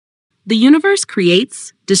The universe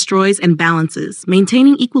creates, destroys, and balances,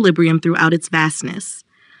 maintaining equilibrium throughout its vastness.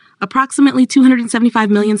 Approximately 275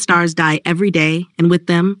 million stars die every day, and with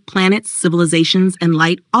them, planets, civilizations, and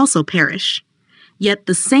light also perish. Yet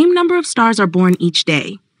the same number of stars are born each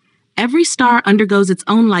day. Every star undergoes its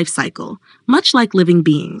own life cycle, much like living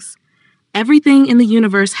beings. Everything in the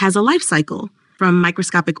universe has a life cycle, from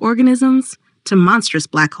microscopic organisms to monstrous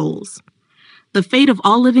black holes. The fate of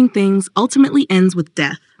all living things ultimately ends with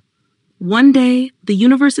death. One day, the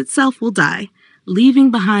universe itself will die,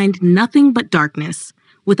 leaving behind nothing but darkness,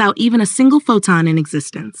 without even a single photon in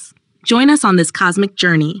existence. Join us on this cosmic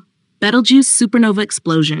journey, Betelgeuse Supernova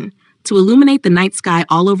explosion, to illuminate the night sky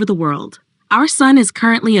all over the world. Our sun is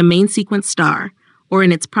currently a main sequence star, or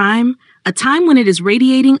in its prime, a time when it is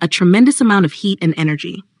radiating a tremendous amount of heat and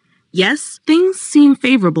energy. Yes, things seem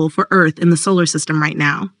favorable for Earth in the solar system right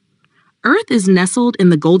now. Earth is nestled in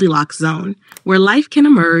the Goldilocks zone, where life can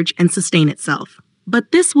emerge and sustain itself.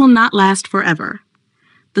 But this will not last forever.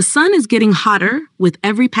 The sun is getting hotter with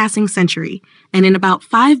every passing century, and in about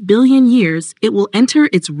 5 billion years, it will enter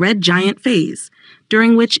its red giant phase,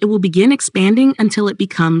 during which it will begin expanding until it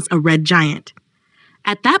becomes a red giant.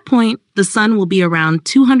 At that point, the sun will be around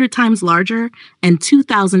 200 times larger and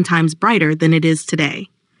 2,000 times brighter than it is today.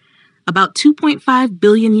 About 2.5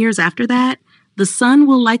 billion years after that, the sun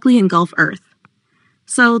will likely engulf Earth.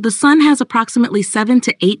 So the sun has approximately 7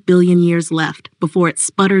 to 8 billion years left before it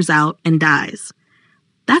sputters out and dies.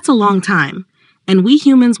 That's a long time, and we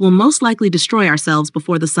humans will most likely destroy ourselves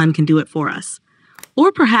before the sun can do it for us.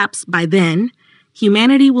 Or perhaps by then,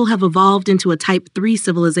 humanity will have evolved into a Type 3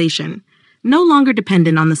 civilization, no longer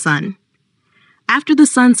dependent on the sun. After the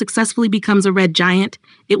sun successfully becomes a red giant,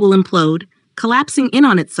 it will implode, collapsing in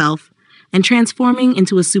on itself and transforming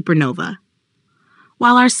into a supernova.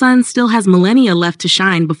 While our sun still has millennia left to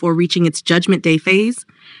shine before reaching its Judgment Day phase,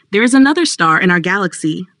 there is another star in our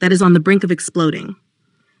galaxy that is on the brink of exploding.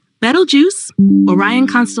 Betelgeuse, Orion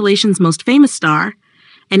constellation's most famous star,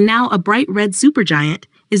 and now a bright red supergiant,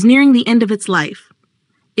 is nearing the end of its life.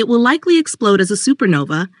 It will likely explode as a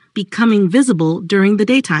supernova, becoming visible during the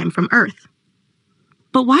daytime from Earth.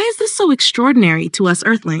 But why is this so extraordinary to us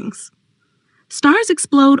Earthlings? Stars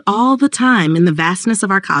explode all the time in the vastness of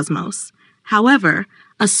our cosmos. However,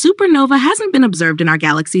 a supernova hasn't been observed in our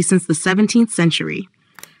galaxy since the 17th century.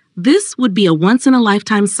 This would be a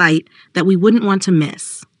once-in-a-lifetime sight that we wouldn't want to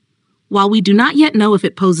miss. While we do not yet know if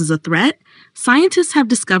it poses a threat, scientists have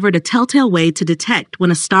discovered a telltale way to detect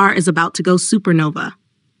when a star is about to go supernova.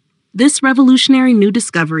 This revolutionary new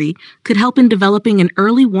discovery could help in developing an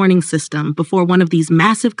early warning system before one of these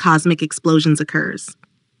massive cosmic explosions occurs.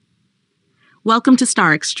 Welcome to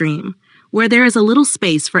Star Extreme, where there is a little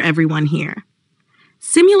space for everyone here.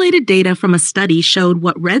 Simulated data from a study showed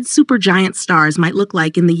what red supergiant stars might look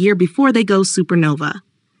like in the year before they go supernova.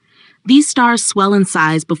 These stars swell in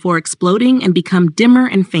size before exploding and become dimmer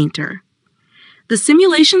and fainter. The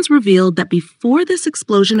simulations revealed that before this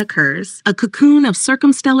explosion occurs, a cocoon of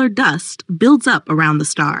circumstellar dust builds up around the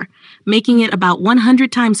star, making it about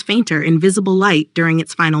 100 times fainter in visible light during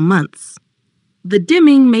its final months. The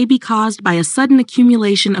dimming may be caused by a sudden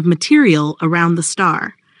accumulation of material around the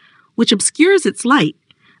star, which obscures its light,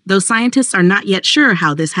 though scientists are not yet sure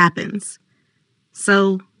how this happens.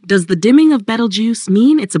 So, does the dimming of Betelgeuse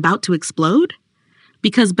mean it's about to explode?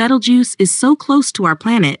 Because Betelgeuse is so close to our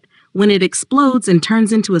planet, when it explodes and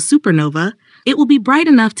turns into a supernova, it will be bright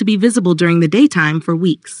enough to be visible during the daytime for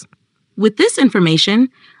weeks. With this information,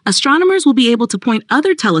 astronomers will be able to point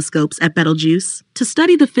other telescopes at Betelgeuse to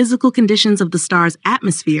study the physical conditions of the star's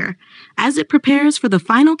atmosphere as it prepares for the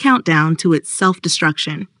final countdown to its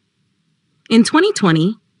self-destruction. In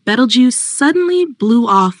 2020, Betelgeuse suddenly blew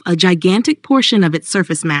off a gigantic portion of its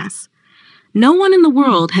surface mass. No one in the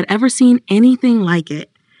world had ever seen anything like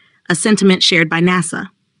it, a sentiment shared by NASA.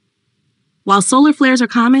 While solar flares are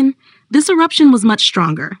common, this eruption was much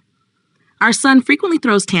stronger. Our sun frequently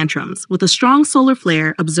throws tantrums, with a strong solar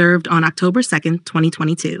flare observed on October 2,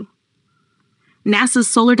 2022. NASA's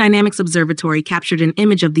Solar Dynamics Observatory captured an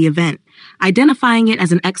image of the event, identifying it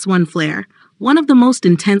as an X1 flare, one of the most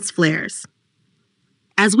intense flares.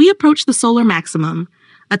 As we approach the solar maximum,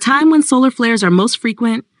 a time when solar flares are most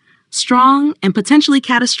frequent, strong, and potentially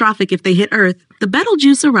catastrophic if they hit Earth, the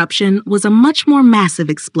Betelgeuse eruption was a much more massive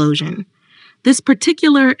explosion. This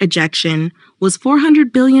particular ejection was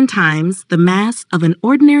 400 billion times the mass of an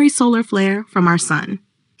ordinary solar flare from our sun.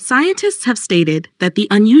 Scientists have stated that the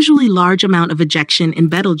unusually large amount of ejection in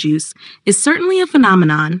Betelgeuse is certainly a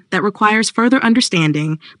phenomenon that requires further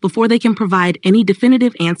understanding before they can provide any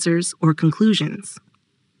definitive answers or conclusions.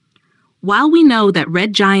 While we know that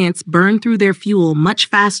red giants burn through their fuel much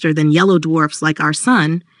faster than yellow dwarfs like our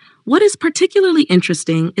sun, what is particularly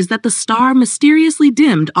interesting is that the star mysteriously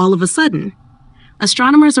dimmed all of a sudden.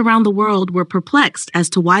 Astronomers around the world were perplexed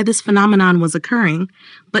as to why this phenomenon was occurring,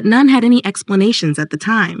 but none had any explanations at the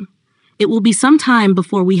time. It will be some time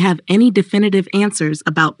before we have any definitive answers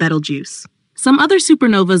about Betelgeuse. Some other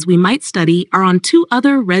supernovas we might study are on two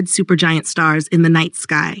other red supergiant stars in the night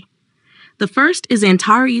sky. The first is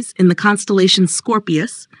Antares in the constellation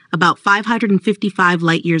Scorpius, about 555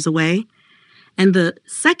 light-years away, and the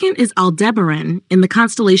second is Aldebaran in the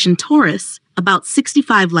constellation Taurus, about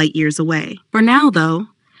 65 light-years away. For now, though,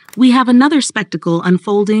 we have another spectacle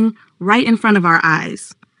unfolding right in front of our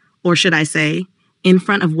eyes, or should I say, in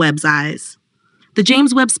front of Webb's eyes. The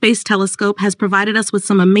James Webb Space Telescope has provided us with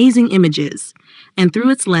some amazing images, and through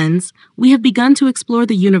its lens, we have begun to explore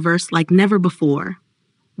the universe like never before.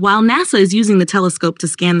 While NASA is using the telescope to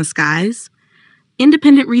scan the skies,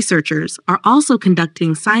 independent researchers are also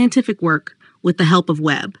conducting scientific work with the help of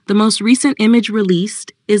Webb. The most recent image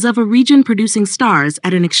released is of a region producing stars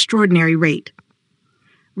at an extraordinary rate.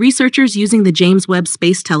 Researchers using the James Webb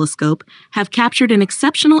Space Telescope have captured an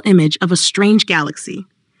exceptional image of a strange galaxy.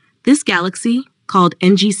 This galaxy, called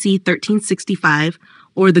NGC 1365,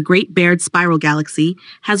 or the Great Baird Spiral Galaxy,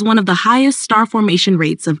 has one of the highest star formation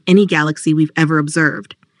rates of any galaxy we've ever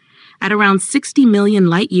observed. At around 60 million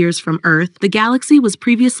light-years from Earth, the galaxy was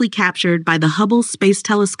previously captured by the Hubble Space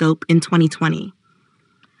Telescope in 2020.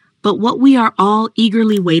 But what we are all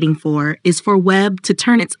eagerly waiting for is for Webb to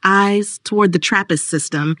turn its eyes toward the TRAPPIST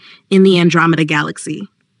system in the Andromeda Galaxy.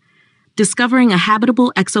 Discovering a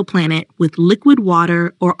habitable exoplanet with liquid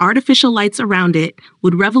water or artificial lights around it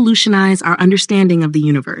would revolutionize our understanding of the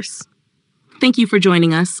universe. Thank you for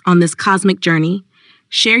joining us on this cosmic journey.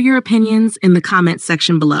 Share your opinions in the comments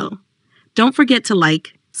section below. Don't forget to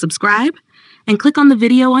like, subscribe, and click on the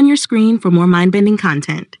video on your screen for more mind-bending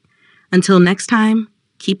content. Until next time,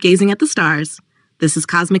 keep gazing at the stars. This is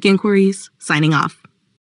Cosmic Inquiries, signing off.